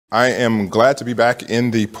I am glad to be back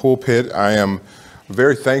in the pulpit. I am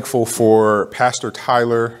very thankful for Pastor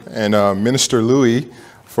Tyler and Minister Louis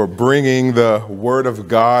for bringing the Word of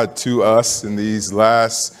God to us in these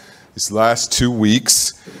last 2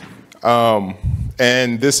 weeks.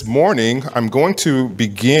 And this morning, I'm going to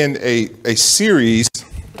begin a series.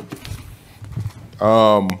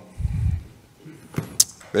 There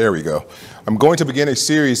we go. I'm going to begin a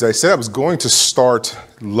series. I said I was going to start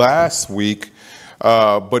last week,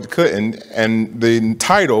 but couldn't. And the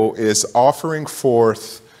title is Offering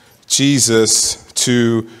Forth Jesus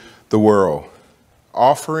to the World.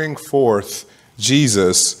 Offering forth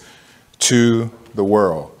Jesus to the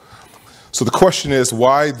world. So the question is,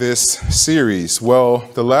 why this series? Well,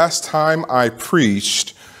 the last time I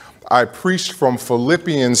preached from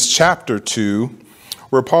Philippians chapter 2,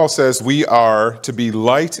 where Paul says we are to be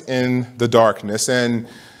light in the darkness. And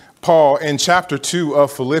Paul, in chapter 2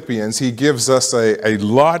 of Philippians, he gives us a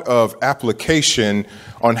lot of application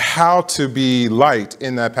on how to be light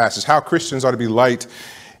in that passage, how Christians are to be light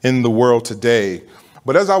in the world today.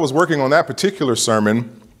 But as I was working on that particular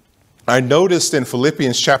sermon, I noticed in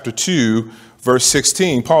Philippians chapter 2, verse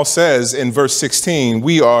 16, Paul says in verse 16,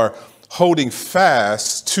 we are holding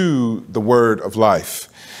fast to the word of life.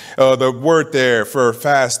 The word there for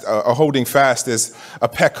fast, holding fast is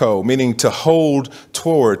apeko, meaning to hold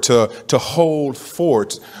toward, to hold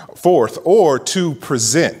forth, or to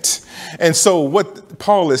present. And so what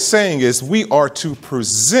Paul is saying is we are to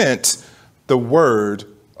present the word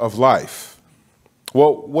of life.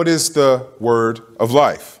 Well, what is the word of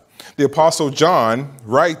life? The Apostle John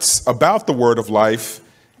writes about the word of life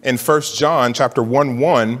in 1 John chapter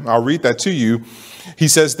 1:1. I'll read that to you. He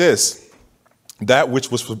says this: that which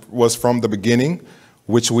was from the beginning,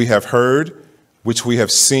 which we have heard, which we have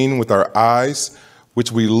seen with our eyes,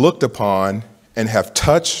 which we looked upon and have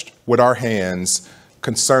touched with our hands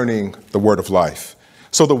concerning the word of life.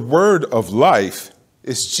 So the word of life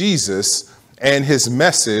is Jesus and his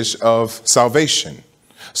message of salvation.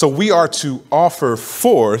 So we are to offer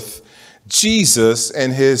forth Jesus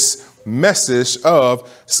and his message of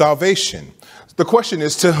salvation. The question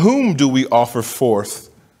is, to whom do we offer forth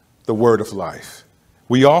the word of life?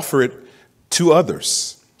 We offer it to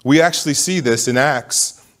others. We actually see this in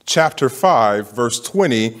Acts chapter 5, verse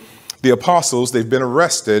 20. The apostles, they've been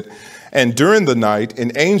arrested, and during the night,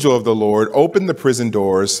 an angel of the Lord opened the prison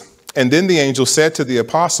doors. And then the angel said to the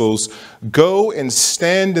apostles, "Go and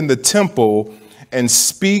stand in the temple and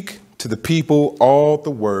speak to the people all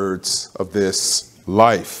the words of this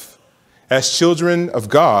life." As children of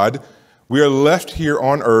God, we are left here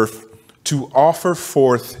on earth to offer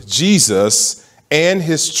forth Jesus and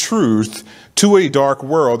his truth to a dark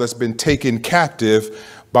world that's been taken captive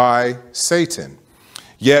by Satan.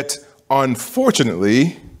 Yet,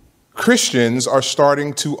 unfortunately, Christians are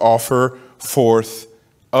starting to offer forth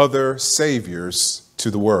other saviors to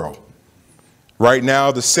the world. Right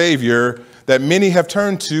now, the savior that many have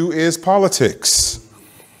turned to is politics.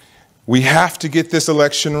 We have to get this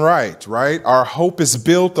election right? Our hope is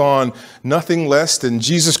built on nothing less than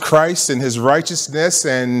Jesus Christ and his righteousness,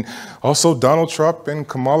 and also Donald Trump and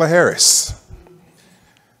Kamala Harris.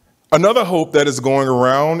 Another hope that is going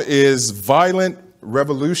around is violent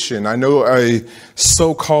revolution. I know a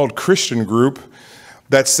so-called Christian group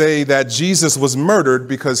that say that Jesus was murdered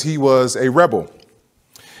because he was a rebel.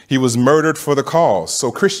 He was murdered for the cause.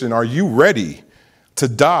 So, Christian, are you ready to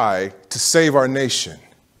die to save our nation?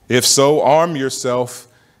 If so, arm yourself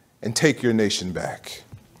and take your nation back.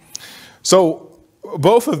 So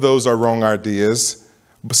both of those are wrong ideas.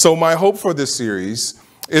 So my hope for this series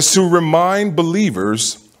is to remind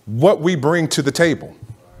believers what we bring to the table.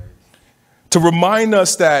 To remind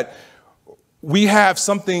us that we have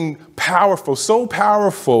something powerful, so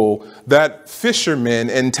powerful that fishermen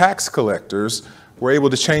and tax collectors were able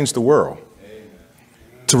to change the world.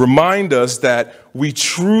 To remind us that we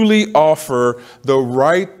truly offer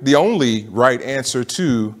the only right answer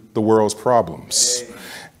to the world's problems.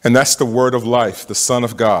 And that's the word of life, the Son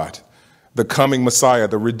of God, the coming Messiah,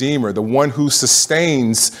 the Redeemer, the one who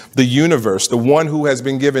sustains the universe, the one who has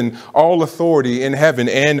been given all authority in heaven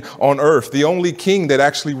and on earth, the only king that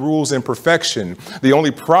actually rules in perfection, the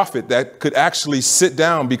only prophet that could actually sit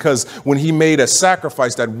down, because when he made a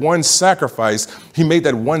sacrifice, he made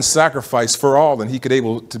that one sacrifice for all, and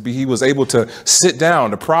he was able to sit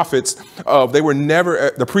down. The prophets,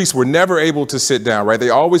 the priests were never able to sit down, right? They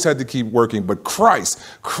always had to keep working, but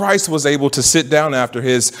Christ was able to sit down after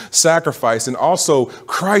his sacrifice. And also,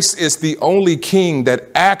 Christ is the only king that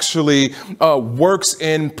actually works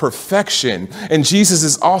in perfection. And Jesus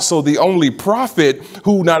is also the only prophet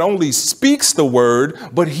who not only speaks the word,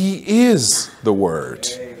 but he is the word.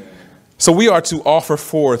 Amen. So we are to offer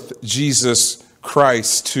forth Jesus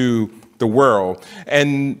Christ to the world.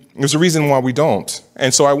 And there's a reason why we don't.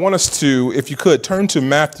 And so I want us to, if you could, turn to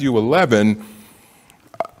Matthew 11.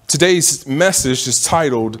 Today's message is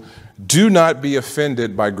titled, "Do Not Be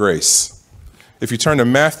Offended by Grace." If you turn to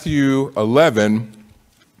Matthew 11,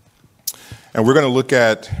 and we're going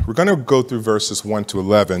to go through verses 1 to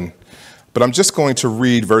 11, but I'm just going to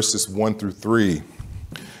read verses 1 through 3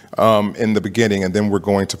 in the beginning, and then we're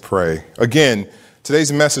going to pray. Again,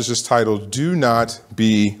 today's message is titled, "Do Not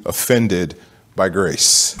Be Offended by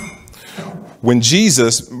Grace." When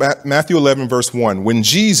Jesus, Matthew 11, verse 1, when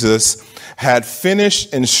Jesus had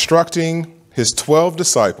finished instructing his 12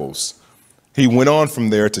 disciples, he went on from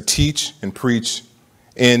there to teach and preach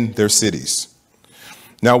in their cities.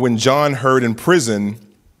 Now, when John heard in prison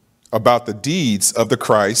about the deeds of the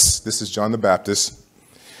Christ, this is John the Baptist,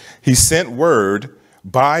 he sent word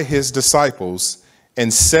by his disciples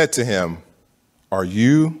and said to him, "Are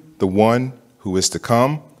you the one who is to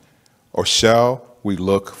come, or shall we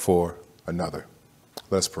look for another?"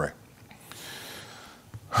 Let's pray.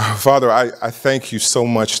 Father, I thank you so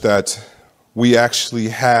much that we actually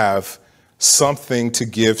have something to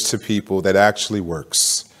give to people that actually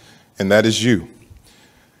works, and that is you.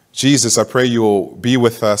 Jesus, I pray you will be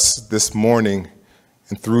with us this morning,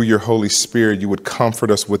 and through your Holy Spirit, you would comfort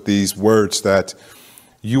us with these words that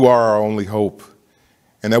you are our only hope,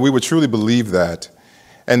 and that we would truly believe that,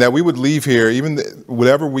 and that we would leave here, even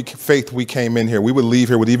whatever faith we came in here, we would leave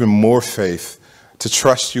here with even more faith to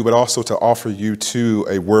trust you, but also to offer you to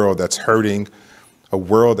a world that's hurting, a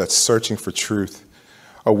world that's searching for truth,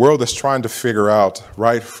 a world that's trying to figure out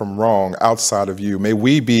right from wrong outside of you. May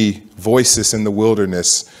we be voices in the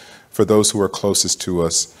wilderness for those who are closest to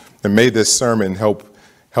us. And may this sermon help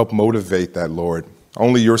motivate that, Lord.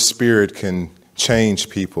 Only your Spirit can change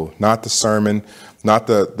people, not the sermon, not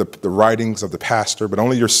the writings of the pastor, but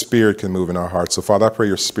only your Spirit can move in our hearts. So, Father, I pray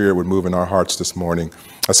your Spirit would move in our hearts this morning.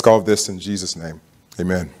 I ask all of this in Jesus' name.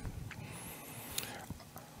 Amen.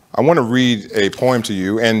 I want to read a poem to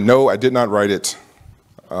you, and no, I did not write it,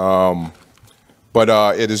 but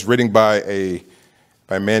it is written by a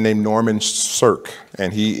man named Norman Sirk,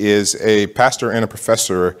 and he is a pastor and a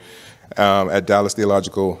professor at Dallas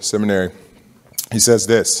Theological Seminary. He says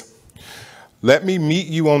this: "Let me meet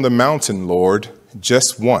you on the mountain, Lord,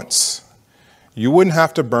 just once. You wouldn't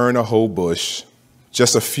have to burn a whole bush,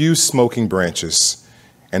 just a few smoking branches,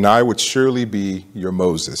 and I would surely be your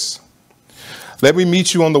Moses. Let me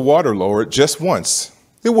meet you on the water, Lord, just once.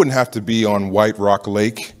 It wouldn't have to be on White Rock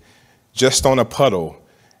Lake, just on a puddle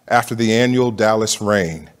after the annual Dallas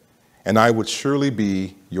rain, and I would surely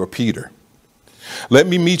be your Peter. Let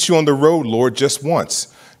me meet you on the road, Lord, just once.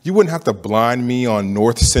 You wouldn't have to blind me on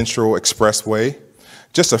North Central Expressway,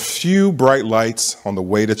 just a few bright lights on the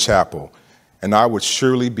way to chapel, and I would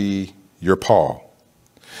surely be your Paul.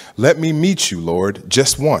 Let me meet you, Lord,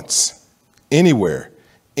 just once, anywhere,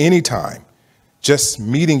 anytime. Just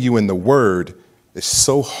meeting you in the Word is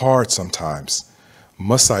so hard sometimes.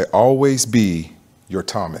 Must I always be your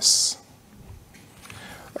Thomas?"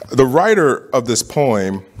 The writer of this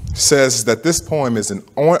poem says that this poem is an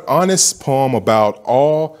honest poem about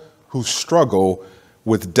all who struggle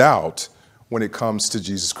with doubt when it comes to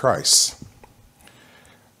Jesus Christ.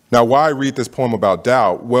 Now, why read this poem about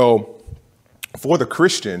doubt? Well, for the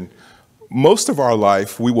Christian, most of our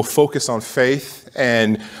life, we will focus on faith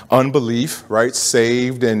and unbelief, right?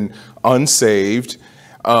 Saved and unsaved,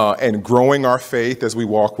 and growing our faith as we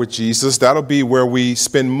walk with Jesus. That'll be where we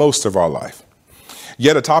spend most of our life.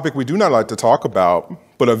 Yet a topic we do not like to talk about,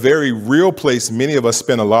 but a very real place many of us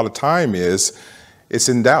spend a lot of time it's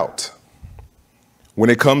in doubt. When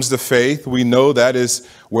it comes to faith, we know that is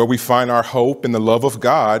where we find our hope in the love of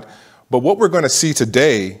God. But what we're going to see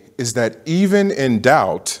today is that even in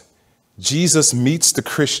doubt, Jesus meets the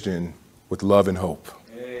Christian with love and hope.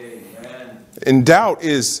 Amen. And doubt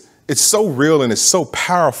it's so real and it's so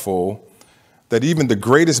powerful that even the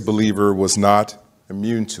greatest believer was not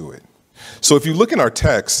immune to it. So if you look in our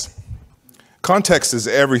text, context is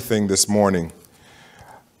everything this morning.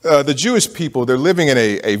 The Jewish people, they're living in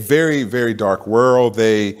a very, very dark world.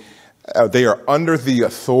 They are under the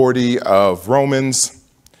authority of Romans.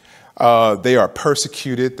 They are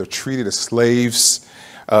persecuted. They're treated as slaves.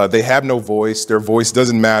 They have no voice. Their voice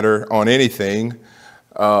doesn't matter on anything.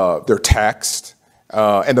 They're taxed.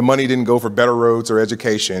 And the money didn't go for better roads or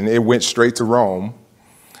education. It went straight to Rome.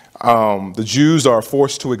 The Jews are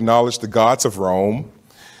forced to acknowledge the gods of Rome.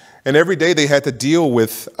 And every day they had to deal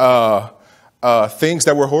with things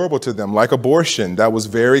that were horrible to them, like abortion, that was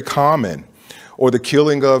very common, or the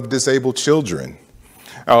killing of disabled children.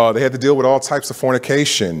 They had to deal with all types of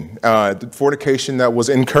fornication, fornication that was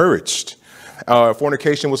encouraged.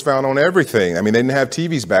 Fornication was found on everything. I mean, they didn't have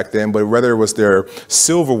TVs back then, but whether it was their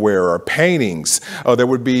silverware or paintings, there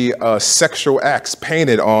would be sexual acts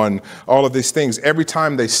painted on all of these things. Every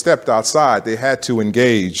time they stepped outside, they had to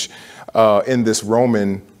engage in this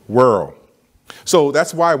Roman world. So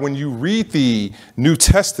that's why when you read the New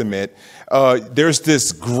Testament, there's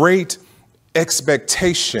this great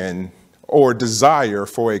expectation or desire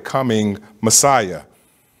for a coming Messiah,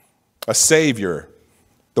 a Savior,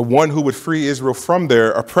 the one who would free Israel from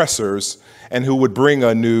their oppressors and who would bring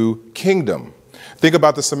a new kingdom. Think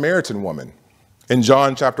about the Samaritan woman. In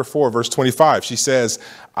John chapter 4, verse 25, she says,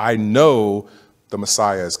 I know the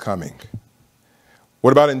Messiah is coming.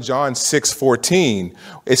 What about in John 6:14?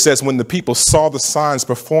 It says, when the people saw the signs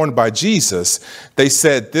performed by Jesus, they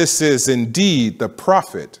said, this is indeed the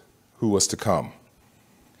prophet who was to come.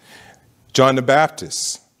 John the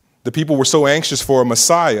Baptist, the people were so anxious for a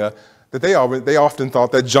Messiah that they often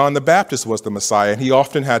thought that John the Baptist was the Messiah, and he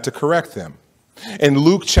often had to correct them. In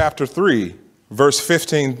Luke chapter 3, verse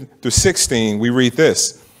 15 through 16, we read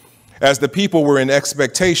this. As the people were in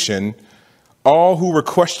expectation, all who were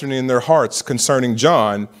questioning in their hearts concerning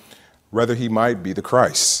John, whether he might be the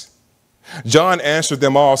Christ. John answered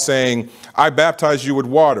them all, saying, I baptize you with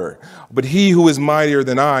water, but he who is mightier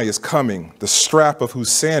than I is coming, the strap of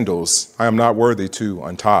whose sandals I am not worthy to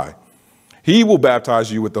untie. He will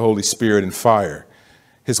baptize you with the Holy Spirit and fire.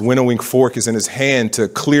 His winnowing fork is in his hand to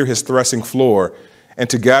clear his threshing floor and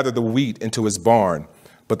to gather the wheat into his barn,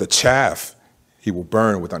 but the chaff he will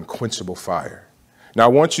burn with unquenchable fire. Now, I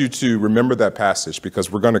want you to remember that passage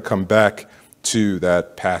because we're going to come back to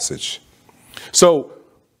that passage. So,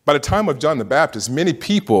 by the time of John the Baptist, many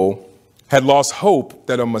people had lost hope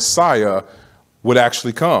that a Messiah would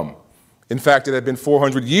actually come. In fact, it had been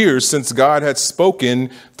 400 years since God had spoken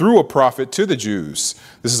through a prophet to the Jews.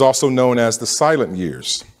 This is also known as the silent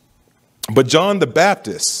years. But John the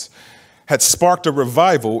Baptist had sparked a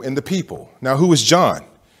revival in the people. Now, who is John?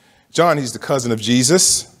 John, he's the cousin of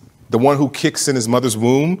Jesus, the one who kicks in his mother's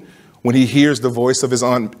womb when he hears the voice of his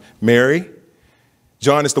Aunt Mary.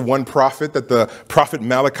 John is the one prophet that the prophet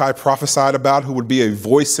Malachi prophesied about, who would be a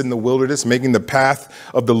voice in the wilderness, making the path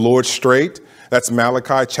of the Lord straight. That's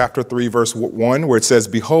Malachi chapter 3, verse 1, where it says,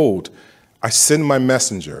 behold, I send my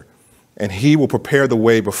messenger, and he will prepare the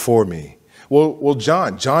way before me. Well,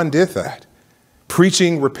 John did that,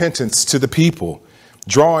 preaching repentance to the people,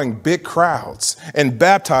 drawing big crowds and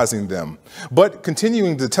baptizing them, but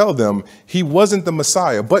continuing to tell them he wasn't the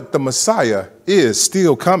Messiah, but the Messiah is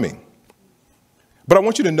still coming. But I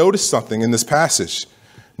want you to notice something in this passage.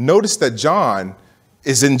 Notice that John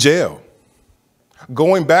is in jail.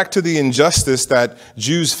 Going back to the injustice that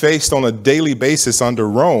Jews faced on a daily basis under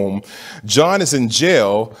Rome, John is in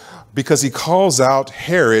jail because he calls out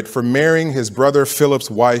Herod for marrying his brother Philip's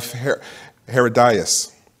wife,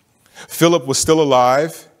 Herodias. Philip was still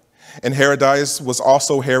alive, and Herodias was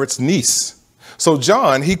also Herod's niece. So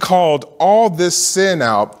John, he called all this sin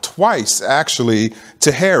out twice, actually,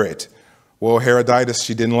 to Herod. Well, Herodias,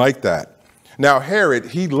 she didn't like that. Now, Herod,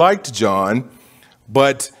 he liked John,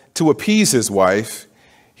 but to appease his wife,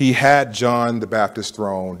 he had John the Baptist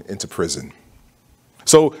thrown into prison.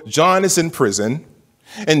 So John is in prison,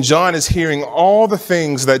 and John is hearing all the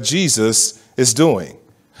things that Jesus is doing.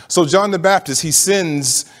 So John the Baptist, he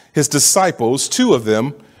sends his disciples, 2 of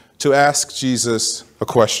them, to ask Jesus a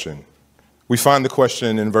question. We find the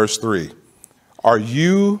question in verse 3. Are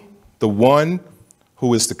you the one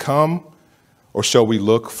who is to come, or shall we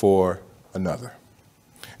look for another?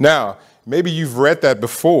 Now, maybe you've read that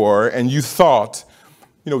before and you thought,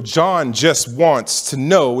 John just wants to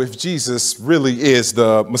know if Jesus really is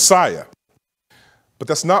the Messiah. But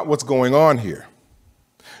that's not what's going on here.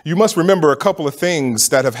 You must remember a couple of things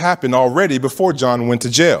that have happened already before John went to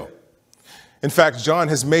jail. In fact, John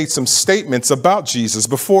has made some statements about Jesus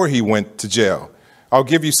before he went to jail. I'll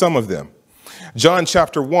give you some of them. John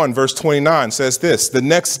chapter 1, verse 29 says this, the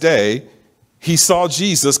next day he saw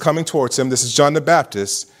Jesus coming towards him. This is John the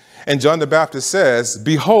Baptist. And John the Baptist says,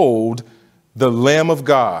 behold, the Lamb of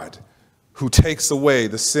God who takes away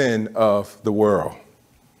the sin of the world.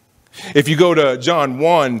 If you go to John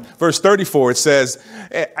 1, verse 34, it says,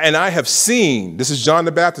 and I have seen, this is John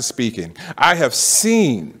the Baptist speaking, I have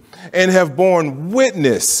seen and have borne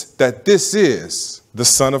witness that this is the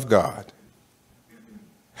Son of God.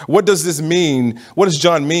 What does this mean? What does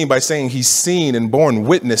John mean by saying he's seen and borne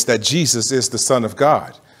witness that Jesus is the Son of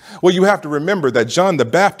God? Well, you have to remember that John the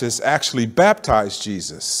Baptist actually baptized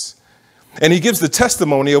Jesus. And he gives the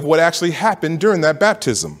testimony of what actually happened during that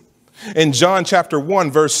baptism. In John chapter 1,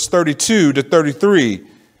 verse 32 to 33,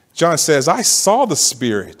 John says, I saw the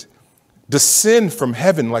Spirit descend from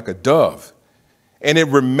heaven like a dove, and it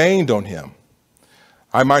remained on him.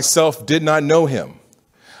 I myself did not know him,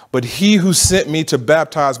 but he who sent me to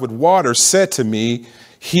baptize with water said to me,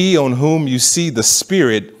 he on whom you see the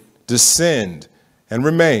Spirit descend and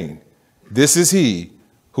remain, this is he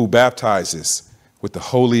who baptizes with the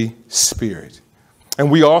Holy Spirit.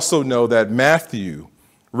 And we also know that Matthew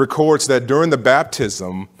records that during the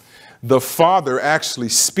baptism, the Father actually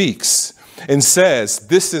speaks and says,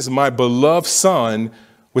 this is my beloved Son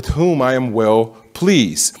with whom I am well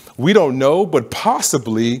pleased. We don't know, but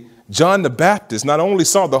possibly John the Baptist not only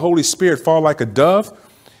saw the Holy Spirit fall like a dove,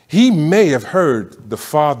 he may have heard the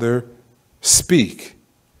Father speak.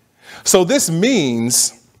 So this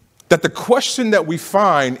means that the question that we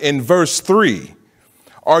find in verse 3,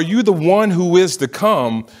 are you the one who is to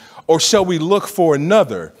come, or shall we look for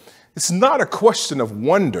another? It's not a question of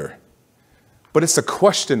wonder, but it's a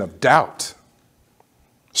question of doubt,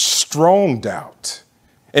 strong doubt.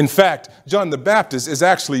 In fact, John the Baptist is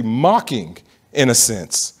actually mocking in a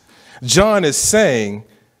sense. John is saying,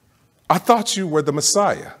 I thought you were the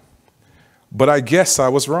Messiah, but I guess I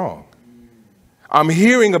was wrong. I'm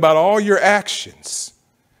hearing about all your actions,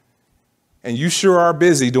 and you sure are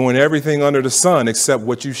busy doing everything under the sun except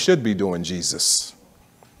what you should be doing, Jesus.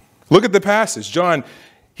 Look at the passage. John,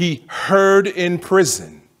 he heard in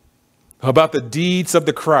prison about the deeds of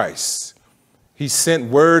the Christ. He sent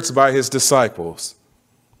words by his disciples.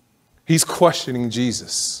 He's questioning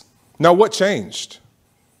Jesus. Now, what changed?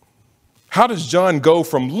 How does John go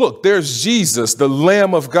from, look, there's Jesus, the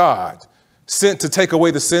Lamb of God, sent to take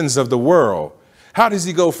away the sins of the world? How does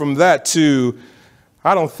he go from that to,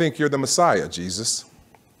 I don't think you're the Messiah, Jesus?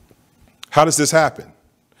 How does this happen?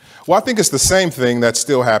 Well, I think it's the same thing that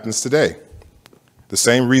still happens today. The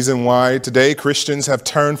same reason why today Christians have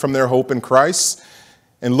turned from their hope in Christ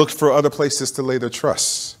and looked for other places to lay their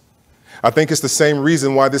trust. I think it's the same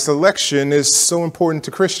reason why this election is so important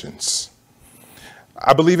to Christians.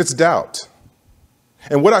 I believe it's doubt.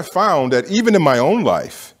 And what I found that even in my own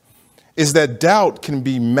life is that doubt can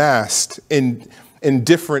be masked in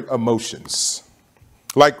different emotions,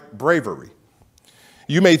 like bravery.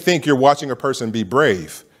 You may think you're watching a person be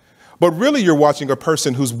brave, but really you're watching a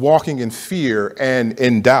person who's walking in fear and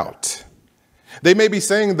in doubt. They may be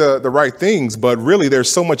saying the right things, but really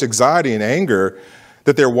there's so much anxiety and anger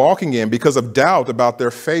that they're walking in because of doubt about their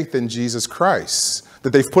faith in Jesus Christ, that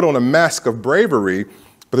they've put on a mask of bravery,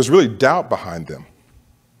 but there's really doubt behind them.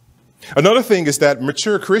 Another thing is that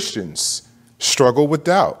mature Christians struggle with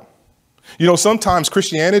doubt. You know, sometimes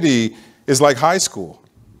Christianity is like high school.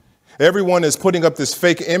 Everyone is putting up this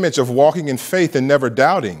fake image of walking in faith and never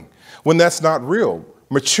doubting, when that's not real.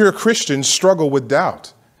 Mature Christians struggle with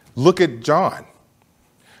doubt. Look at John.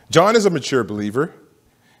 John is a mature believer.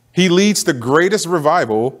 He leads the greatest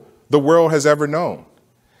revival the world has ever known.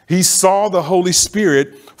 He saw the Holy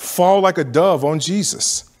Spirit fall like a dove on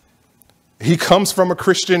Jesus. He comes from a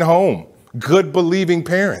Christian home, good believing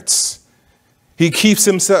parents. He keeps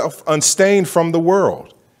himself unstained from the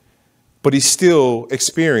world, but he still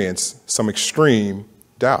experienced some extreme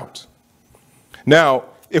doubt. Now,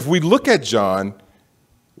 if we look at John,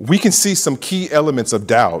 we can see some key elements of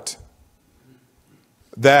doubt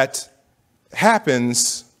that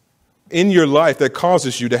happens in your life that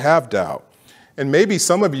causes you to have doubt. And maybe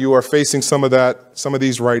some of you are facing some of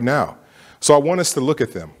these right now. So I want us to look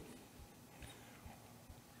at them.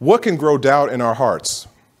 What can grow doubt in our hearts?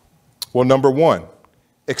 Well, number one,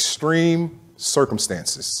 extreme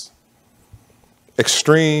circumstances.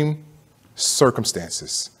 Extreme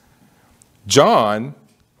circumstances. John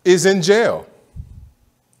is in jail.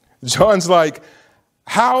 John's like,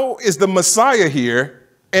 how is the Messiah here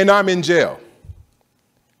and I'm in jail?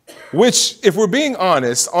 Which, if we're being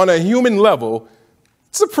honest, on a human level,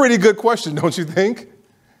 it's a pretty good question, don't you think?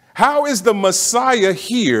 How is the Messiah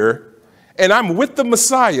here and I'm with the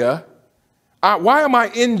Messiah? Why am I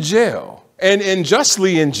in jail and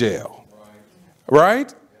unjustly in jail?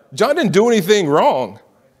 Right? John didn't do anything wrong.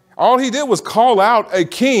 All he did was call out a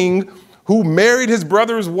king who married his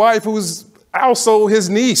brother's wife, who's also his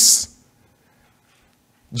niece.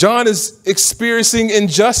 John is experiencing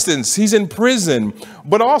injustice. He's in prison,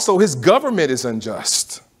 but also his government is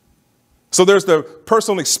unjust. So there's the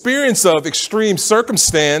personal experience of extreme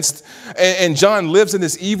circumstance, and John lives in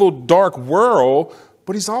this evil, dark world,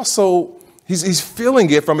 but he's also, he's feeling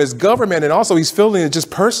it from his government, and also he's feeling it just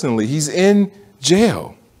personally. He's in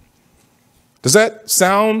jail. Does that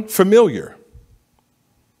sound familiar?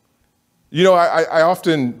 You know, I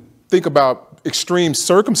often think about extreme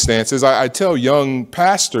circumstances. I tell young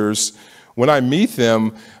pastors when I meet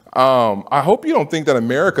them, I hope you don't think that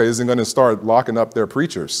America isn't going to start locking up their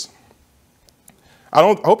preachers. I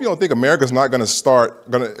hope you don't think America's not going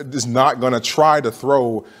to is not going to try to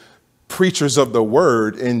throw preachers of the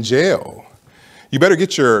word in jail. You better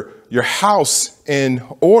get your house in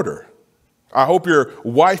order. I hope your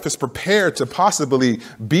wife is prepared to possibly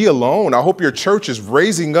be alone. I hope your church is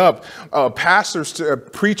raising up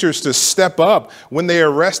preachers to step up. When they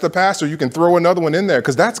arrest a pastor, you can throw another one in there,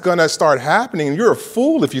 because that's going to start happening. And you're a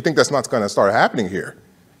fool if you think that's not going to start happening here.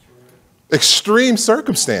 Extreme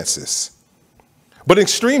circumstances. But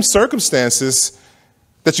extreme circumstances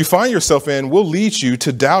that you find yourself in will lead you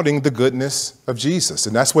to doubting the goodness of Jesus.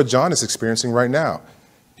 And that's what John is experiencing right now.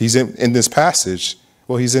 He's in this passage.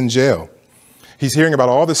 Well, he's in jail. He's hearing about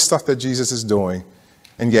all this stuff that Jesus is doing,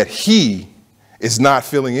 and yet he is not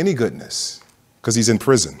feeling any goodness because he's in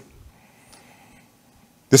prison.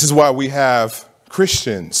 This is why we have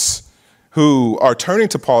Christians who are turning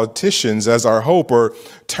to politicians as our hope, or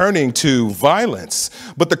turning to violence.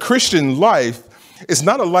 But the Christian life is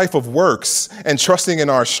not a life of works and trusting in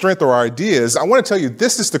our strength or our ideas. I want to tell you,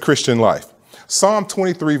 this is the Christian life. Psalm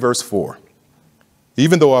 23, verse 4.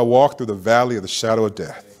 Even though I walk through the valley of the shadow of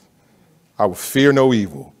death, I will fear no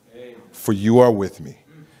evil, for you are with me.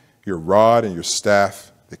 Your rod and your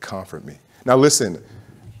staff, they comfort me. Now listen,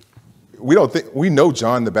 we know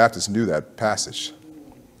John the Baptist knew that passage.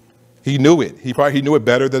 He knew it. He knew it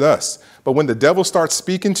better than us. But when the devil starts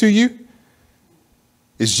speaking to you,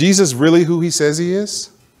 is Jesus really who he says he is?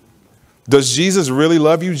 Does Jesus really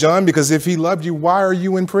love you, John? Because if he loved you, why are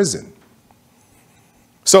you in prison?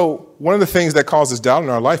 So one of the things that causes doubt in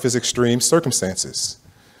our life is extreme circumstances.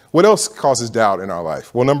 What else causes doubt in our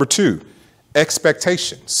life? Well, number 2,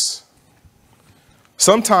 expectations.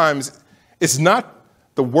 Sometimes it's not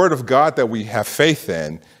the word of God that we have faith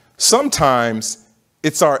in. Sometimes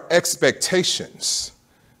it's our expectations,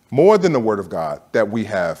 more than the word of God, that we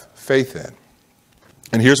have faith in.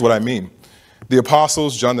 And here's what I mean. The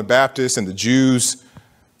apostles, John the Baptist, and the Jews,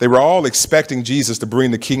 they were all expecting Jesus to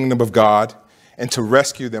bring the kingdom of God and to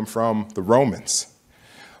rescue them from the Romans.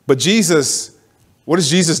 But Jesus, what is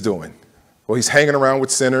Jesus doing? Well, he's hanging around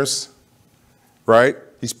with sinners, right?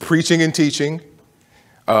 He's preaching and teaching.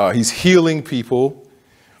 He's healing people.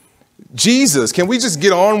 Jesus, can we just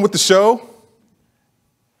get on with the show?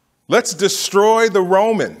 Let's destroy the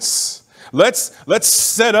Romans. Let's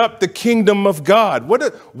set up the kingdom of God.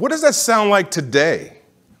 What does that sound like today?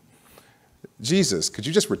 Jesus, could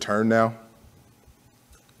you just return now?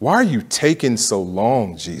 Why are you taking so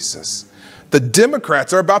long, Jesus? The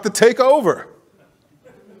Democrats are about to take over.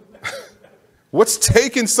 What's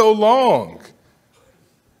taking so long?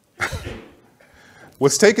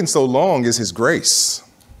 What's taking so long is his grace.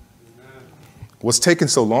 What's taking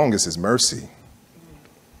so long is his mercy.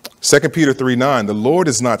 2 Peter 3:9, the Lord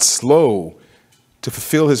is not slow to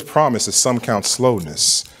fulfill his promise, as some count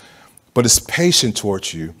slowness, but is patient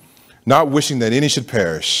towards you, not wishing that any should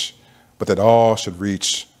perish, but that all should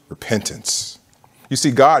reach repentance. You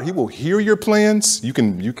see, God, he will hear your plans. You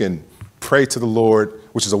can pray to the Lord,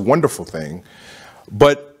 which is a wonderful thing,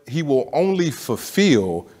 but he will only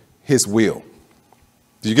fulfill his will.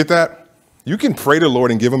 Do you get that? You can pray to the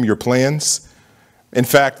Lord and give him your plans. In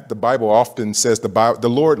fact, the Bible often says the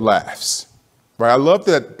Lord laughs, right? I love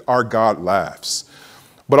that our God laughs,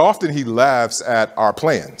 but often he laughs at our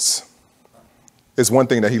plans. It's one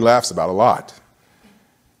thing that he laughs about a lot.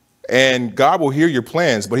 And God will hear your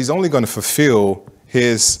plans, but he's only going to fulfill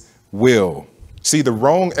his will. See, the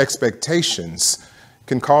wrong expectations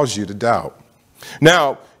can cause you to doubt.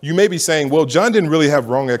 Now, you may be saying, well, John didn't really have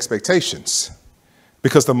wrong expectations,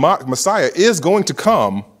 because the Messiah is going to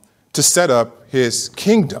come to set up his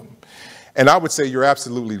kingdom. And I would say you're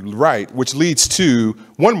absolutely right, which leads to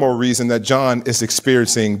one more reason that John is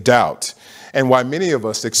experiencing doubt, and why many of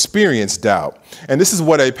us experience doubt. And this is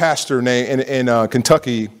what a pastor in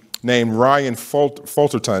Kentucky named Ryan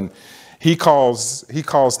Fullerton, he calls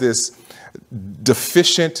this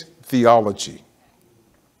deficient theology.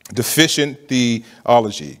 Deficient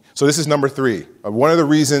theology. So this is number 3. One of the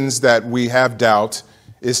reasons that we have doubt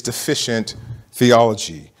is deficient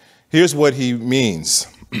theology. Here's what he means.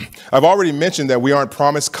 I've already mentioned that we aren't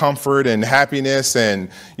promised comfort and happiness, and,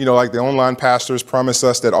 like the online pastors promise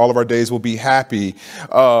us that all of our days will be happy.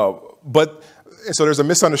 So there's a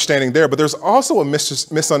misunderstanding there, but there's also a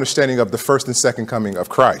misunderstanding of the first and second coming of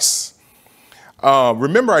Christ.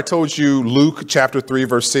 Remember I told you Luke chapter 3,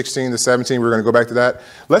 verse 16 to 17, we're going to go back to that.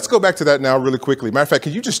 Let's go back to that now really quickly. Matter of fact,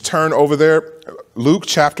 can you just turn over there? Luke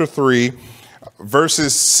chapter 3,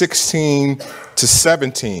 verses 16 to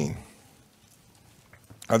 17.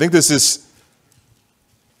 I think this is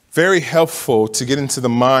very helpful to get into the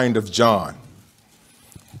mind of John.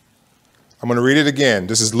 I'm going to read it again.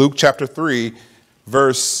 This is Luke chapter 3, I'm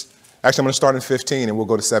going to start in 15 and we'll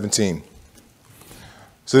go to 17.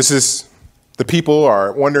 So this is, the people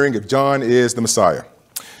are wondering if John is the Messiah.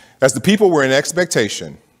 As the people were in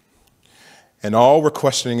expectation, and all were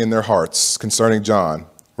questioning in their hearts concerning John,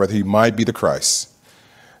 whether he might be the Christ,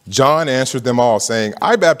 John answered them all, saying,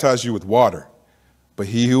 I baptize you with water, but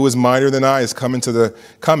he who is mightier than I is coming,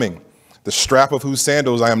 the strap of whose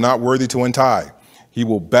sandals I am not worthy to untie. He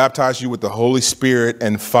will baptize you with the Holy Spirit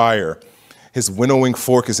and fire. His winnowing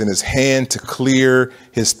fork is in his hand to clear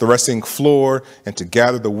his threshing floor and to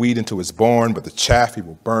gather the wheat into his barn, but the chaff he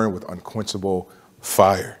will burn with unquenchable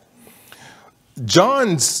fire.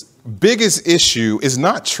 John's biggest issue is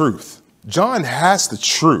not truth. John has the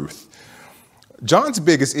truth. John's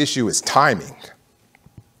biggest issue is timing.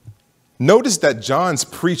 Notice that John's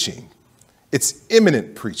preaching, it's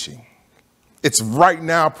imminent preaching. It's right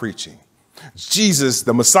now preaching. Jesus,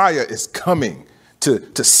 the Messiah, is coming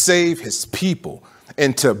to save his people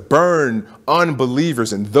and to burn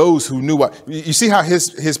unbelievers and those who knew what. You see how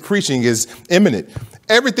his preaching is imminent.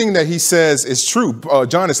 Everything that he says is true.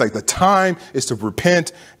 John is like, the time is to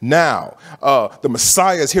repent now. The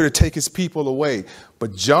Messiah is here to take his people away.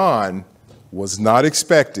 But John was not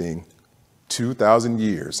expecting 2,000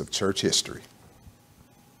 years of church history.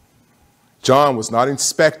 John was not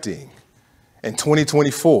expecting in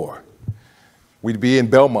 2024 we'd be in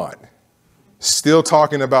Belmont still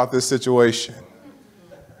talking about this situation.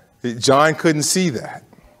 John couldn't see that.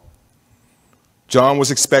 John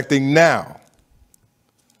was expecting now.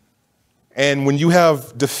 And when you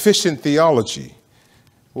have deficient theology,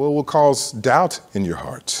 well, it will cause doubt in your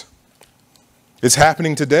heart. It's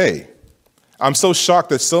happening today. I'm so shocked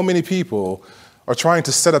that so many people are trying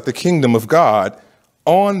to set up the kingdom of God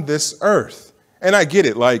on this earth. And I get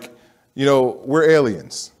it. Like, we're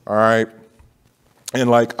aliens, all right? And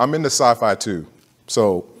like, I'm into sci-fi too.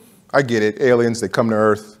 So I get it. Aliens, they come to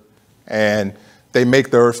earth and they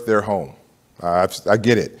make the earth their home. I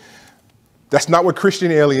get it. That's not what Christian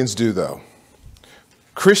aliens do, though.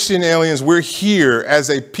 Christian aliens, we're here as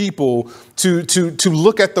a people to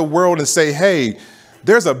look at the world and say, hey,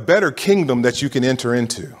 there's a better kingdom that you can enter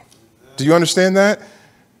into. Do you understand that?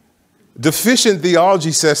 Deficient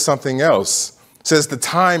theology says something else. Says the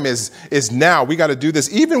time is now. We got to do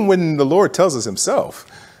this. Even when the Lord tells us himself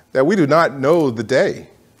that we do not know the day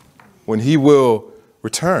when he will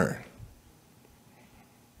return.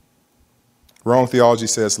 Wrong theology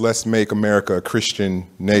says, let's make America a Christian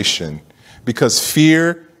nation, because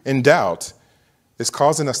fear and doubt is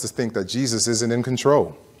causing us to think that Jesus isn't in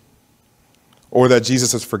control, or that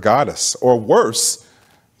Jesus has forgot us, or worse,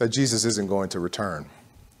 that Jesus isn't going to return.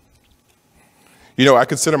 I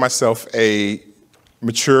consider myself a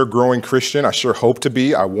mature, growing Christian. I sure hope to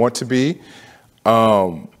be. I want to be.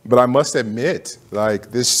 But I must admit,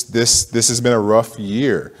 like, this has been a rough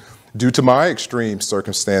year due to my extreme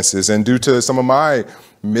circumstances and due to some of my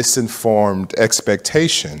misinformed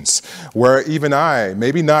expectations, where even I,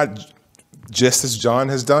 maybe not just as John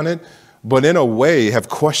has done it, but in a way have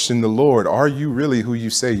questioned the Lord. Are you really who you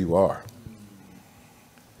say you are?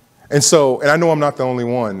 And I know I'm not the only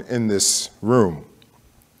one in this room.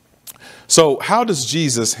 So how does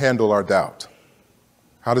Jesus handle our doubt?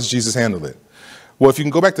 How does Jesus handle it? Well, if you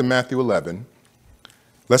can go back to Matthew 11,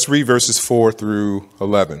 let's read verses 4 through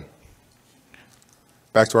 11.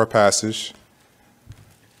 Back to our passage.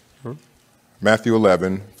 Matthew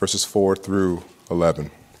 11, verses 4 through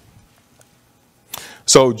 11.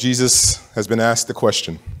 So Jesus has been asked the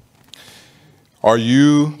question, are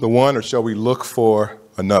you the one, or shall we look for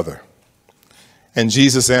another? And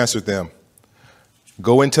Jesus answered them,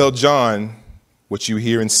 go and tell John what you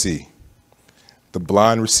hear and see. The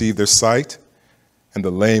blind receive their sight, and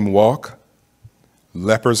the lame walk.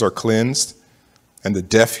 Lepers are cleansed, and the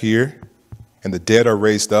deaf hear, and the dead are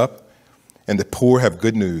raised up, and the poor have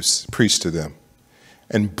good news preached to them.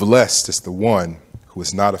 And blessed is the one who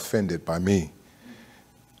is not offended by me.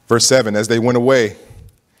 Verse 7, as they went away,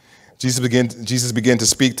 Jesus began to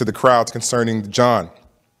speak to the crowds concerning John.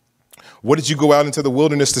 What did you go out into the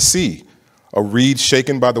wilderness to see? A reed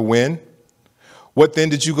shaken by the wind? What then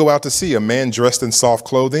did you go out to see? A man dressed in soft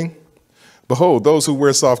clothing? Behold, those who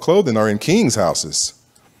wear soft clothing are in kings' houses.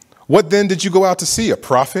 What then did you go out to see? A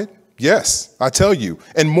prophet? Yes, I tell you,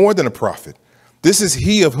 and more than a prophet. This is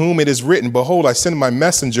he of whom it is written, behold, I send my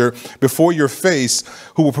messenger before your face,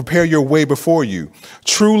 who will prepare your way before you.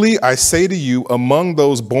 Truly, I say to you, among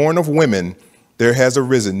those born of women, there has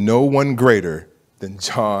arisen no one greater than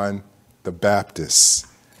John the Baptist.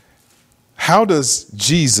 How does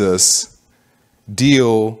Jesus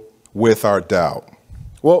deal with our doubt?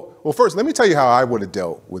 Well, first, let me tell you how I would have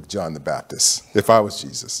dealt with John the Baptist if I was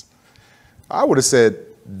Jesus. I would have said,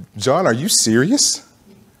 John, are you serious?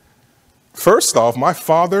 First off, my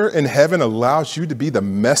Father in heaven allows you to be the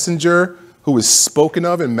messenger who is spoken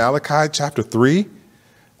of in Malachi chapter 3.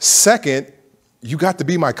 Second, you got to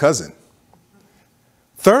be my cousin.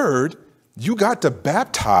 Third, you got to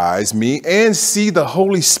baptize me and see the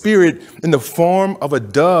Holy Spirit in the form of a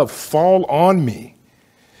dove fall on me.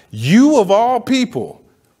 You, of all people,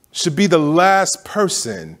 should be the last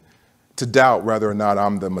person to doubt whether or not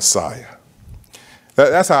I'm the Messiah.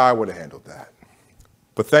 That's how I would have handled that.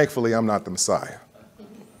 But thankfully, I'm not the Messiah.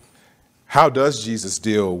 How does Jesus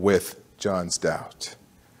deal with John's doubt?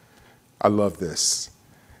 I love this.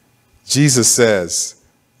 Jesus says,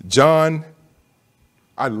 John,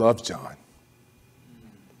 I love John.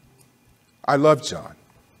 I love John.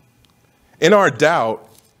 In our doubt,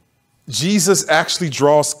 Jesus actually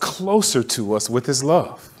draws closer to us with his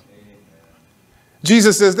love.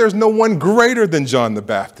 Jesus says there's no one greater than John the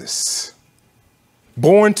Baptist.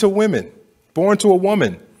 Born to women, born to a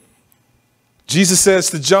woman. Jesus says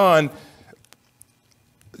to John,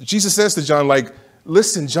 like,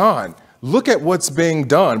 listen, John, look at what's being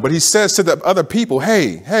done. But he says to the other people,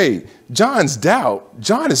 hey, John's doubt,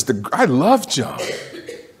 I love John.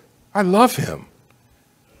 I love him.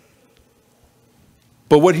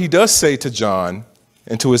 But what he does say to John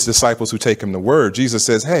and to his disciples who take him the word, Jesus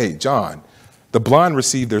says, hey, John, the blind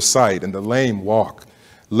receive their sight and the lame walk.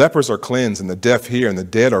 Lepers are cleansed and the deaf hear and the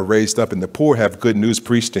dead are raised up and the poor have good news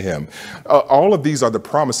preached to him. All of these are the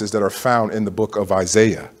promises that are found in the book of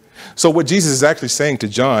Isaiah. So what Jesus is actually saying to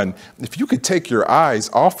John, if you could take your eyes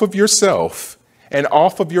off of yourself and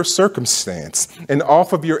off of your circumstance and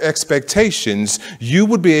off of your expectations, you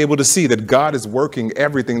would be able to see that God is working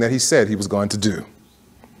everything that he said he was going to do.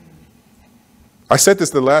 I said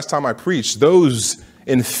this the last time I preached. Those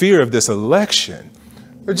in fear of this election,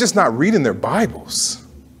 they're just not reading their Bibles.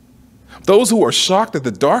 Those who are shocked at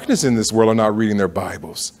the darkness in this world are not reading their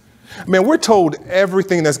Bibles. Man, we're told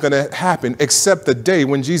everything that's going to happen except the day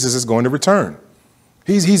when Jesus is going to return.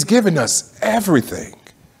 He's given us everything.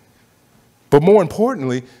 But more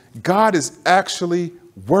importantly, God is actually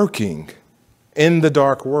working in the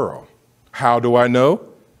dark world. How do I know?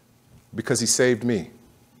 Because he saved me.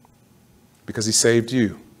 Because he saved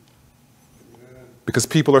you. Because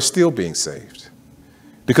people are still being saved.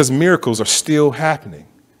 Because miracles are still happening.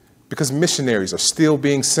 Because missionaries are still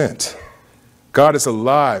being sent. God is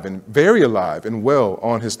alive and very alive and well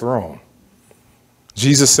on his throne.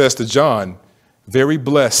 Jesus says to John, very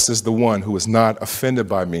blessed is the one who is not offended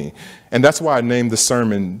by me. And that's why I named the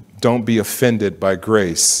sermon, Don't Be Offended by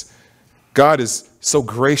Grace. God is so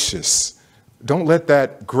gracious. Don't let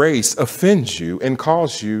that grace offend you and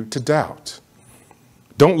cause you to doubt.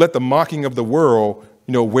 Don't let the mocking of the world,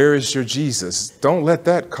 where is your Jesus? Don't let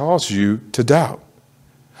that cause you to doubt.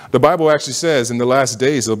 The Bible actually says in the last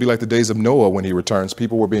days, it'll be like the days of Noah when he returns.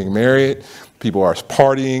 People were being married, people are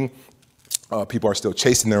partying, people are still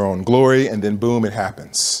chasing their own glory, and then boom, it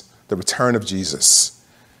happens. The return of Jesus.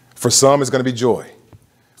 For some, it's going to be joy.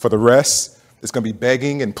 For the rest, it's going to be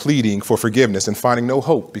begging and pleading for forgiveness and finding no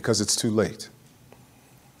hope because it's too late.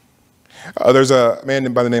 There's a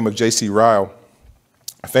man by the name of J.C. Ryle,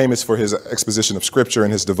 famous for his exposition of Scripture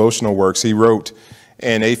and his devotional works. He wrote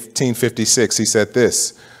in 1856, he said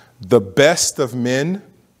this, "The best of men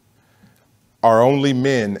are only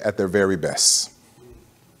men at their very best."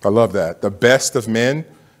 I love that. The best of men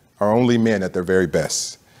are only men at their very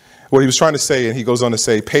best. What he was trying to say, and he goes on to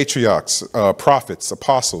say, patriarchs, prophets,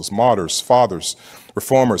 apostles, martyrs, fathers,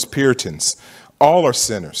 reformers, Puritans, all are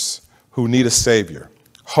sinners who need a savior,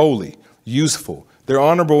 holy, useful. They're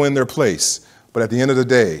honorable in their place, but at the end of the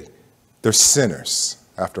day, they're sinners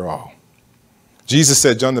after all. Jesus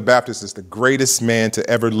said John the Baptist is the greatest man to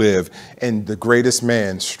ever live, and the greatest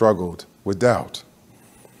man struggled with doubt.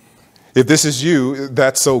 If this is you,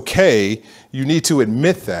 that's okay. You need to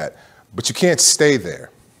admit that, but you can't stay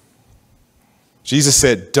there. Jesus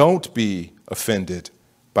said, don't be offended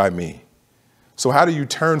by me. So how do you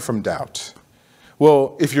turn from doubt?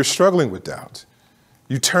 Well, if you're struggling with doubt,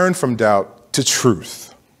 you turn from doubt to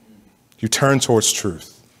truth. You turn towards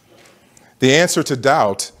truth. The answer to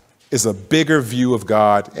doubt is a bigger view of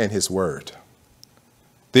God and his word.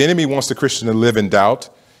 The enemy wants the Christian to live in doubt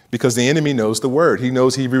because the enemy knows the word. He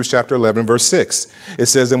knows Hebrews chapter 11, verse 6. It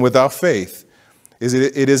says, and without faith,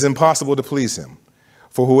 it is impossible to please him.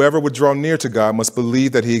 For whoever would draw near to God must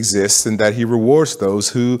believe that he exists and that he rewards those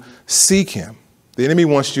who seek him. The enemy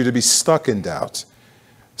wants you to be stuck in doubt.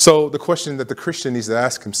 So the question that the Christian needs to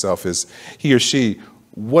ask himself is, he or she,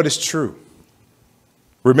 what is true?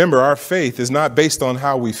 Remember, our faith is not based on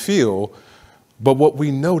how we feel, but what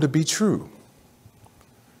we know to be true.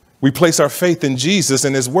 We place our faith in Jesus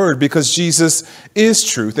and his word because Jesus is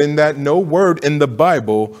truth, and that no word in the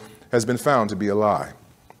Bible has been found to be a lie.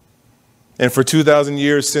 And for 2,000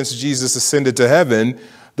 years since Jesus ascended to heaven,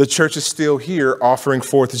 the church is still here offering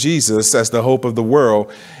forth Jesus as the hope of the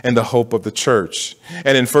world and the hope of the church.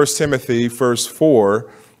 And in 1 Timothy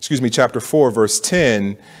chapter 4, verse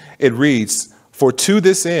 10, it reads, "For to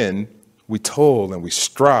this end we toil and we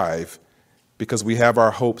strive, because we have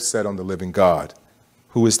our hope set on the living God,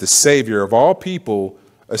 who is the Savior of all people,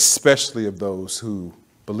 especially of those who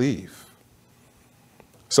believe."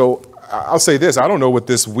 So I'll say this, I don't know what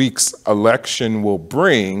this week's election will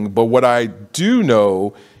bring, but what I do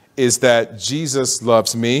know is that Jesus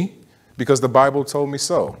loves me because the Bible told me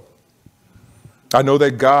so. I know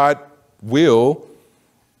that God will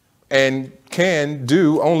and can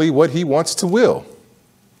do only what he wants to will.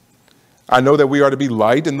 I know that we are to be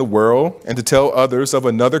light in the world and to tell others of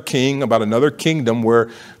another king, about another kingdom where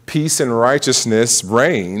peace and righteousness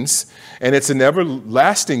reigns, and it's an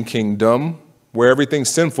everlasting kingdom where everything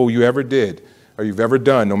sinful you ever did or you've ever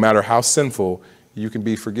done, no matter how sinful, you can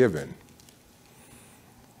be forgiven.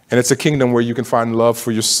 And it's a kingdom where you can find love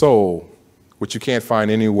for your soul, which you can't find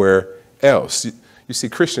anywhere else. You see,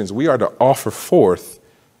 Christians, we are to offer forth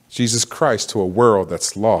Jesus Christ to a world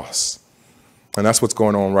that's lost. And that's what's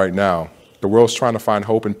going on right now. The world's trying to find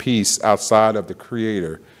hope and peace outside of the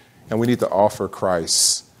Creator, and we need to offer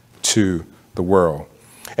Christ to the world.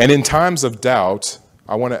 And in times of doubt,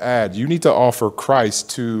 I want to add, you need to offer Christ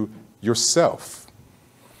to yourself.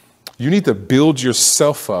 You need to build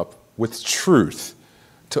yourself up with truth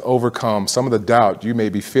to overcome some of the doubt you may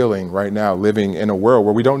be feeling right now, living in a world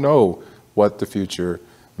where we don't know what the future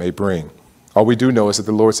may bring. All we do know is that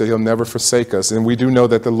the Lord said he'll never forsake us, and we do know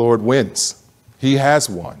that the Lord wins. He has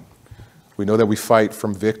won. We know that we fight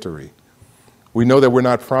from victory. We know that we're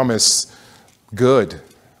not promised good.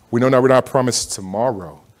 We know that we're not promised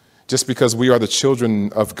tomorrow. Just because we are the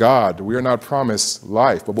children of God, we are not promised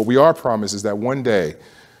life. But what we are promised is that one day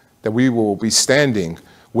that we will be standing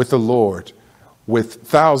with the Lord, with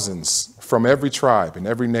thousands from every tribe and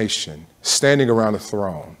every nation standing around the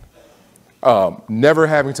throne, never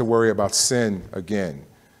having to worry about sin again,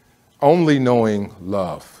 only knowing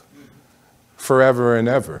love forever and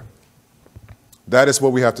ever. That is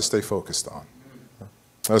what we have to stay focused on.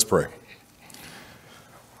 Let's pray.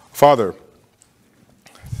 Father,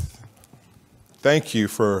 thank you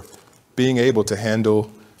for being able to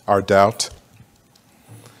handle our doubt,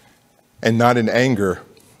 and not in anger,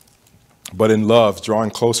 but in love, drawing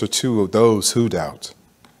closer to those who doubt.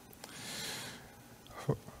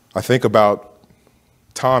 I think about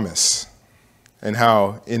Thomas and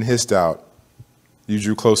how in his doubt you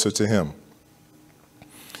drew closer to him.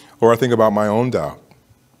 Or I think about my own doubt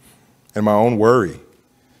and my own worry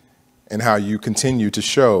and how you continue to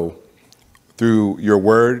show through your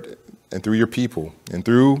word and through your people and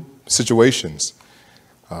through situations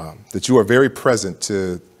that you are very present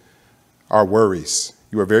to our worries.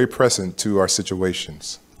 You are very present to our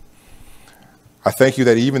situations. I thank you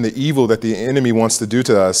that even the evil that the enemy wants to do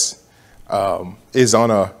to us is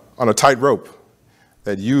on a tight rope,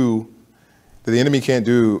 that the enemy can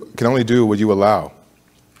only do what you allow.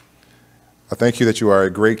 I thank you that you are a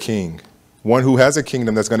great king, one who has a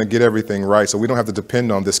kingdom that's going to get everything right, so we don't have to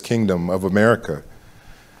depend on this kingdom of America.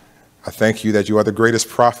 I thank you that you are the greatest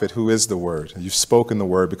prophet who is the word. You've spoken the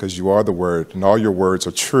word because you are the word, and all your words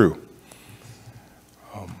are true.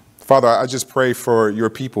 Father, I just pray for your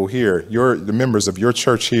people here, the members of your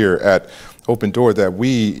church here at Open Door, that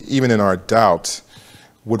we, even in our doubt,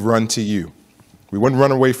 would run to you. We wouldn't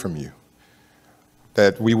run away from you,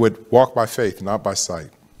 that we would walk by faith, not by sight.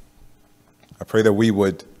 I pray that we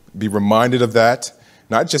would be reminded of that,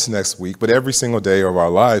 not just next week, but every single day of our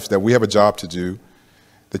lives, that we have a job to do,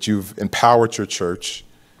 that you've empowered your church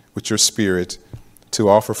with your spirit to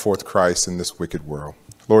offer forth Christ in this wicked world.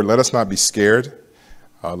 Lord, let us not be scared.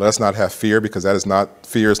 Let us not have fear, because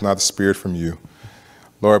fear is not the spirit from you.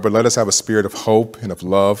 Lord, but let us have a spirit of hope and of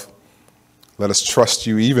love. Let us trust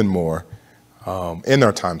you even more in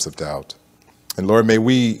our times of doubt. And Lord, may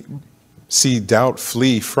we see doubt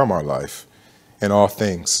flee from our life in all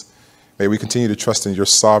things. May we continue to trust in your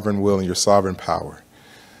sovereign will and your sovereign power.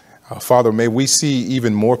 Father, may we see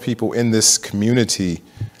even more people in this community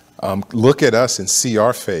look at us and see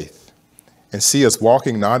our faith and see us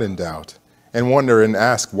walking not in doubt, and wonder and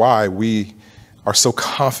ask why we are so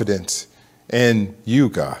confident in you,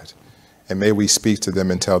 God. And may we speak to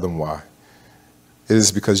them and tell them why. It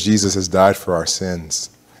is because Jesus has died for our sins,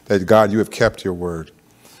 that God, you have kept your word.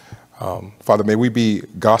 Father, may we be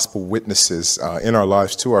gospel witnesses in our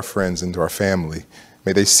lives to our friends and to our family.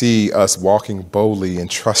 May they see us walking boldly and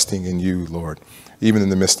trusting in you, Lord, even in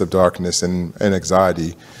the midst of darkness and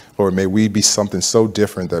anxiety. Lord, may we be something so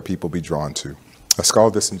different that people be drawn to. I call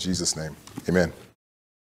this in Jesus' name. Amen.